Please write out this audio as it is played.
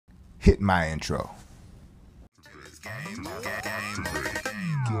Hit my intro.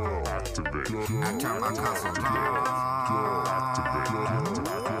 I turn my console on.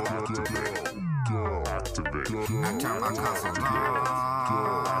 I turn my console on.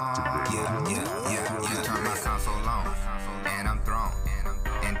 Yeah. Turn my console on, and I'm thrown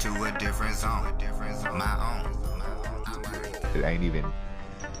into a different zone, my own. It ain't even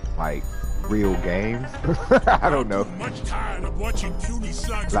like real games. I don't know.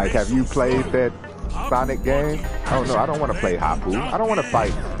 Like, have you played that Sonic game? Oh no, I don't want to play Papu. I don't want to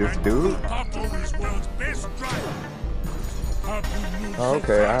fight this dude.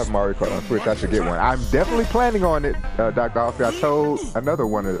 Okay, I have Mario Kart on Switch. I should get one. I'm definitely planning on it, Dr. Alfie. I told another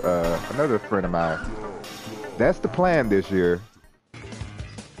friend of mine. That's the plan this year.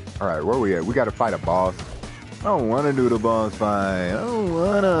 All right, where we at? We got to fight a boss. I don't want to do the boss fight. I don't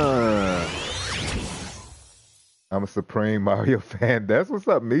wanna. I'm a Supreme Mario fan. That's what's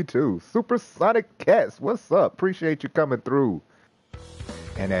up. Me too. Supersonic Cats, what's up? Appreciate you coming through.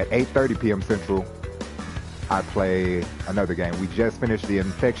 And at 8:30 p.m. Central, I play another game. We just finished the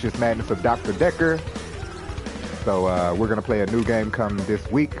Infectious Madness of Dr. Decker. So we're going to play a new game come this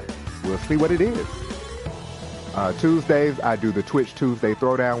week. We'll see what it is. Tuesdays, I do the Twitch Tuesday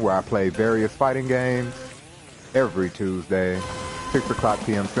Throwdown where I play various fighting games. Every Tuesday, 6 o'clock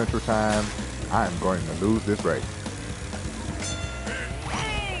p.m. Central Time. I am going to lose this race.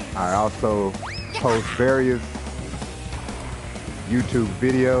 I also post various YouTube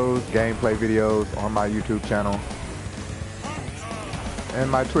videos, gameplay videos on my YouTube channel.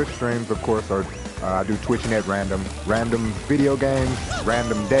 And my Twitch streams, of course, are I do Twitching at random video games,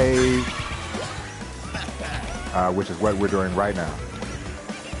 random days, which is what we're doing right now.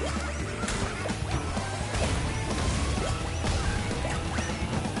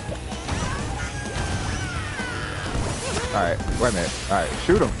 Alright, wait a minute. Alright,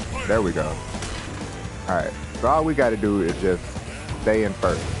 shoot him. There we go. Alright, so all we gotta do is just stay in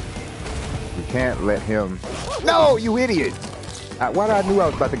first. We can't let him... No, you idiot! Why did I knew I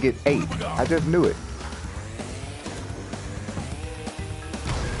was about to get 8? I just knew it.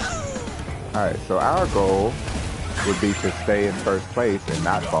 Alright, so our goal would be to stay in first place and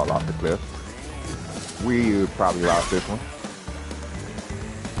not fall off the cliff. We probably lost this one.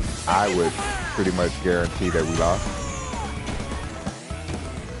 I would pretty much guarantee that we lost.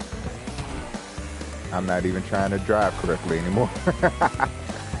 I'm not even trying to drive correctly anymore.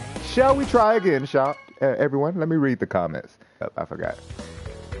 Shall we try again, everyone? Let me read the comments. I forgot.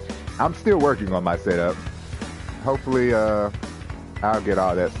 I'm still working on my setup. Hopefully, I'll get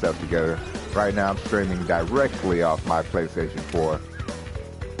all that stuff together. Right now, I'm streaming directly off my PlayStation 4.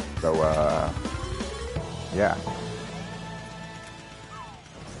 So, yeah.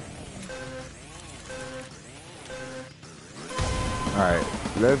 Alright,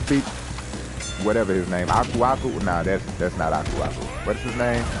 let's beat whatever his name. Papu Papu? Nah, that's not Papu Papu. What's his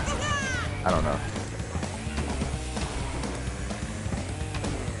name? I don't know.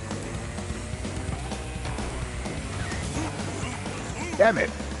 Damn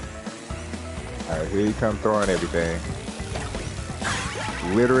it! Alright, here he comes throwing everything.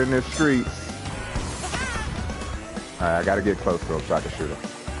 Littering the streets. Alright, I gotta get close to him so I can shoot him.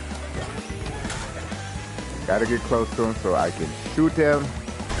 Gotta get close to him so I can shoot him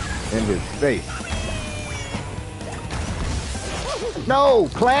in his face. No,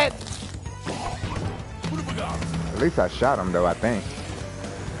 Clat! At least I shot him though, I think.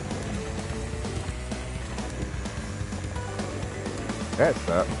 That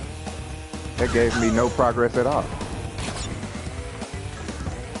sucked. That gave me no progress at all.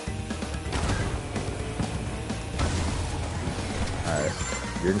 Alright,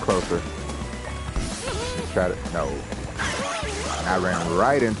 getting closer. Let's try to, no. I ran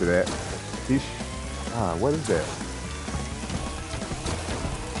right into that. What is that?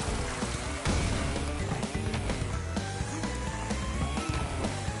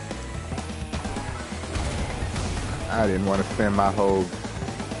 I didn't want to spend my whole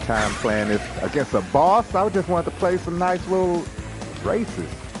time playing this against a boss. I just wanted to play some nice little races.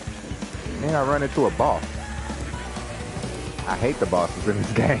 And then I run into a boss. I hate the bosses in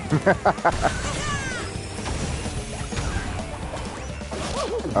this game.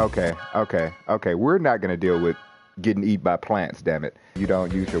 Okay. We're not gonna deal with getting eaten by plants, damn it. You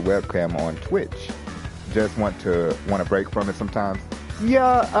don't use your webcam on Twitch. Just want to break from it sometimes.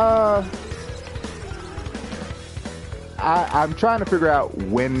 Yeah, I'm trying to figure out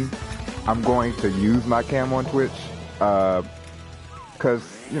when I'm going to use my cam on Twitch. Cause,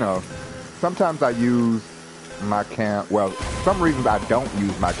 you know, sometimes I use my cam, well, some reasons I don't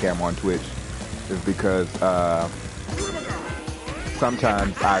use my cam on Twitch is because,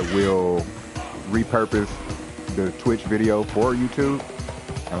 sometimes I will repurpose the Twitch video for YouTube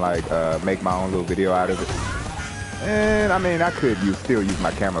and like make my own little video out of it. And I mean, I could still use my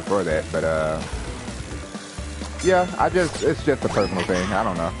camera for that, but yeah, it's just a personal thing. I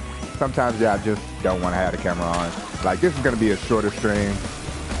don't know. Sometimes, yeah, I just don't want to have the camera on. Like, this is going to be a shorter stream,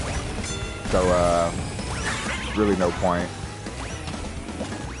 so really no point.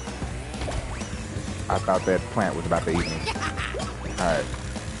 I thought that plant was about to eat me. Alright,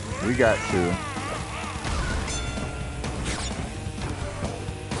 we got to...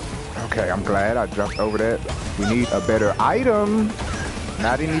 Okay, I'm glad I jumped over that. We need a better item,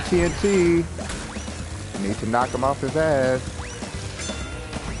 not any TNT. We need to knock him off his ass.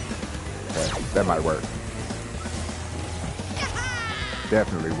 Okay, that might work.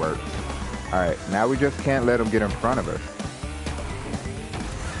 Definitely work. Alright, now we just can't let him get in front of us.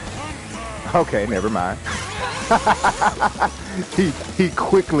 Okay, never mind. he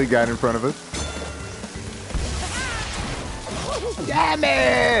quickly got in front of us. Damn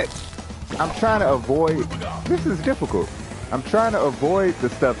it! I'm trying to avoid... This is difficult. I'm trying to avoid the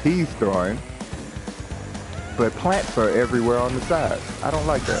stuff he's throwing. But plants are everywhere on the side. I don't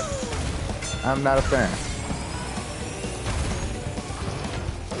like that. I'm not a fan.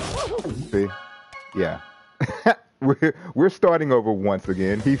 See? Yeah. We're starting over once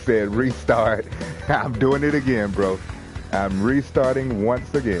again. He said restart. I'm doing it again, bro. I'm restarting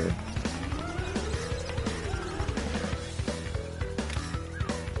once again.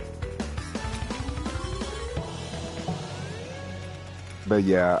 But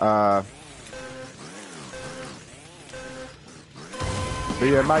yeah,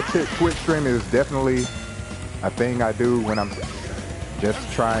 my Twitch stream is definitely a thing I do when I'm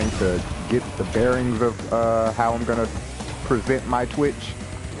just trying to get the bearings of how I'm gonna present my Twitch.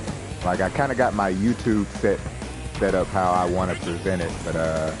 Like, I kind of got my YouTube set up how I want to present it, but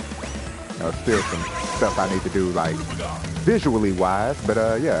you know, still some stuff I need to do, like visually wise.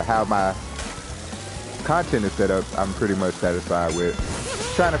 But yeah, how my content is set up, I'm pretty much satisfied with.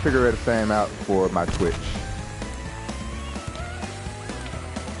 Trying to figure the same out for my Twitch.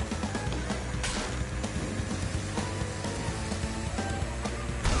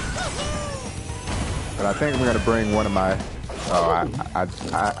 But I think I'm gonna bring one of my... Oh,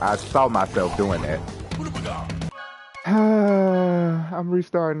 I saw myself doing that. I'm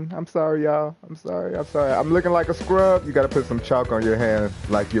restarting. I'm sorry, y'all. I'm sorry. I'm looking like a scrub. You gotta put some chalk on your hands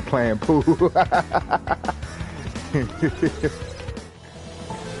like you're playing pool.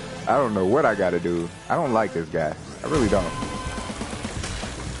 I don't know what I gotta do. I don't like this guy. I really don't.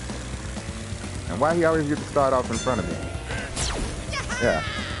 And why he always get to start off in front of me? Yeah.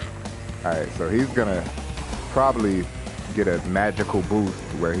 Alright, so he's gonna probably get a magical boost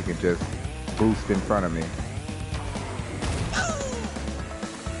where he can just boost in front of me.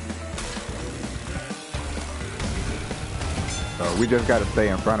 So we just gotta stay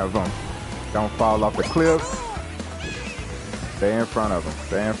in front of him. Don't fall off the cliff. Stay in front of him.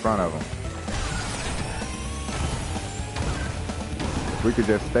 Stay in front of him. If we could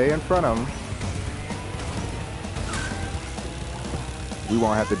just stay in front of him, we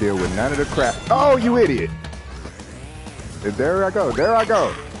won't have to deal with none of the crap. Oh, you idiot! There I go. There I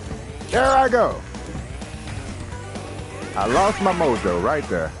go. There I go. I lost my mojo right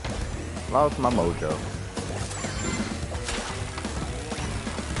there. Lost my mojo.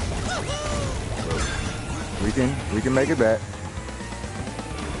 We can make it back.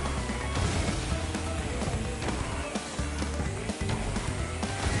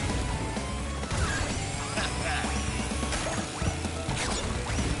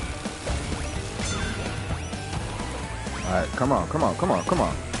 Alright, come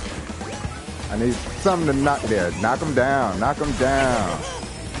on. I need something to knock there. Knock him down. Knock him down.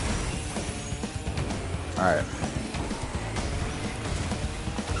 Alright.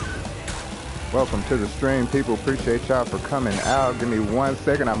 Welcome to the stream, people. Appreciate y'all for coming out. Give me 1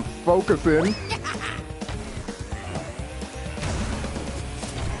 second. I'm focusing.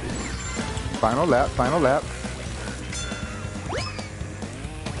 Final lap.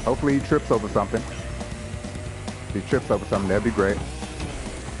 Hopefully he trips over something. If he trips over something, that'd be great.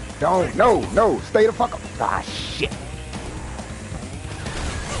 No, stay the fuck up. Ah, shit.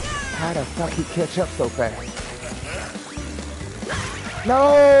 How the fuck he catch up so fast?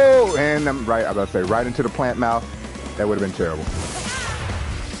 No! And I'm right, I was about to say, right into the plant mouth. That would have been terrible.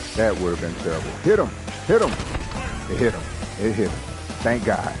 That would have been terrible. Hit him. It hit him. Thank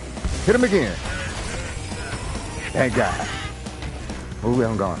God. Hit him again. Thank God. Move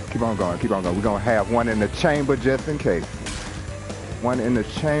on going. Keep on going. We're going to have one in the chamber just in case. One in the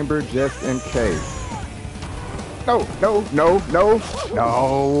chamber just in case. No, no, no, no,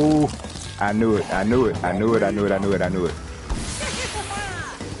 no. I knew it. I knew it. I knew it. I knew it. I knew it. I knew it.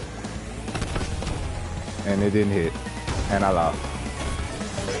 And it didn't hit. And I lost.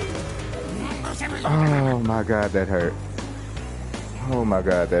 Oh my God, that hurt. Oh my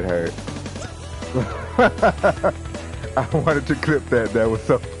God, that hurt. I wanted to clip that. That was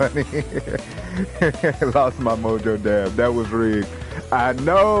so funny. Lost my mojo dab. That was rigged. I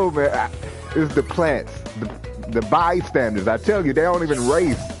know, man. It's the plants, the bystanders. I tell you, they don't even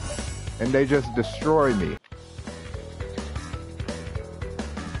race. And they just destroy me.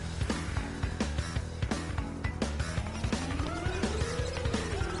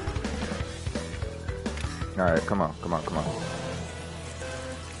 All right, come on, come on, come on.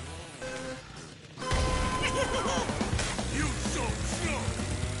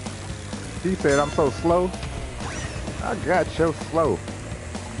 He said I'm so slow. I got you slow.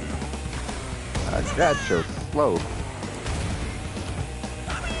 I got you slow.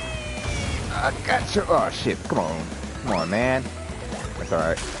 I got you. Oh shit! Come on, come on, man. That's all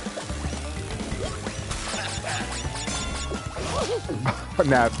right.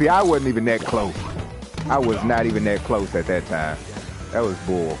 Now, see, I wasn't even that close. I was not even that close at that time. That was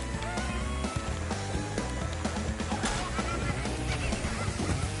bull.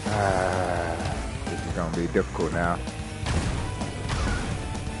 This is gonna be difficult now.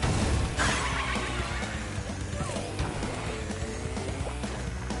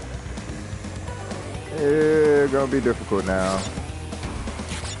 It's gonna be difficult now.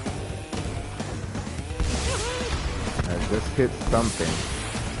 I just hit something.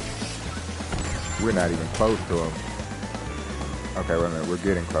 We're not even close to him. Okay, wait a minute. We're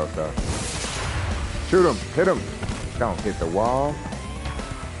getting close though. Shoot him! Hit him! Don't hit the wall.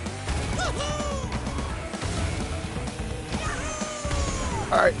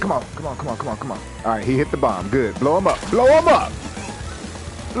 All right, come on, come on, come on, come on, come on. All right, he hit the bomb. Good. Blow him up. Blow him up.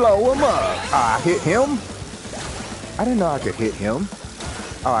 Blow him up. I hit him. I didn't know I could hit him.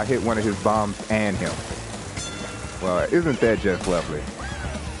 Oh, I hit one of his bombs and him. Well, isn't that just lovely?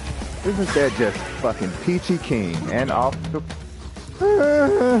 Isn't that just fucking peachy keen and off the...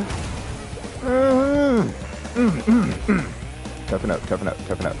 Toughen up, toughen up,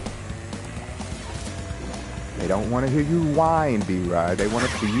 toughen up. They don't want to hear you whine, B-Rhy. They want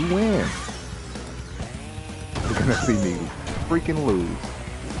to see you win. They're gonna see me freaking lose.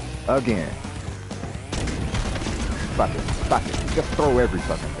 Again. Fuck it, fuck it. Just throw every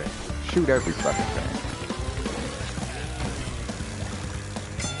fucking thing. Shoot every fucking thing.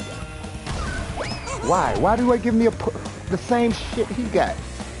 Why? Why do I give me the same shit he got?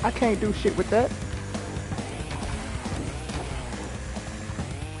 I can't do shit with that.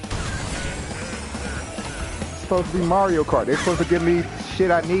 It's supposed to be Mario Kart. They're supposed to give me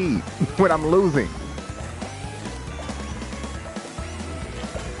shit I need when I'm losing.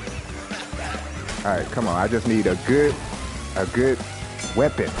 Alright, come on. I just need a good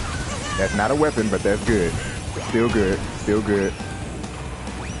weapon. That's not a weapon, but that's good. Still good. Still good.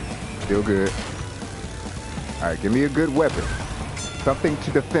 Still good. Alright, give me a good weapon. Something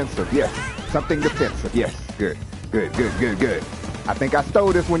to defensive. Yes. Something defensive. Yes. Good. Good, good, good, good. I think I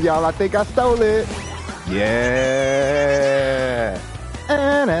stole this one, y'all. I think I stole it. Yeah.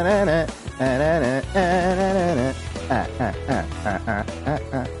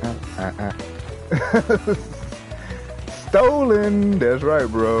 Stolen. That's right,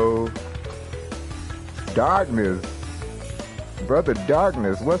 bro. Darkness. Brother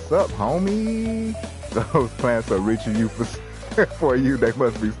Darkness, what's up, homie? Those plants are reaching you for you. They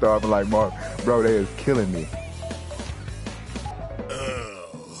must be starving like Mark. Bro, they is killing me.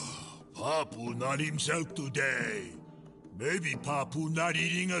 Papu not himself today. Maybe Papu not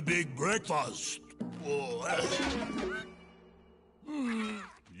eating a big breakfast.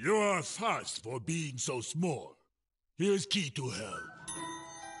 You are fast for being so small. Here's key to hell.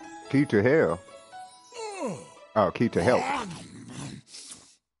 Key to hell? Oh, key to help.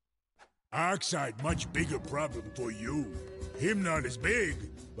 Oxide much bigger problem for you. Him not as big,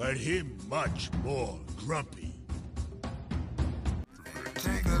 but him much more grumpy.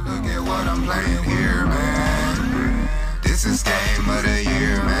 Take a look at what I'm playing here, man. This is game of the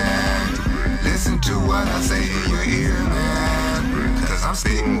year, man. Listen to what I say in your ear, man. Cause I'm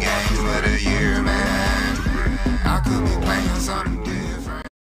spitting game of the year, man. I could be playing something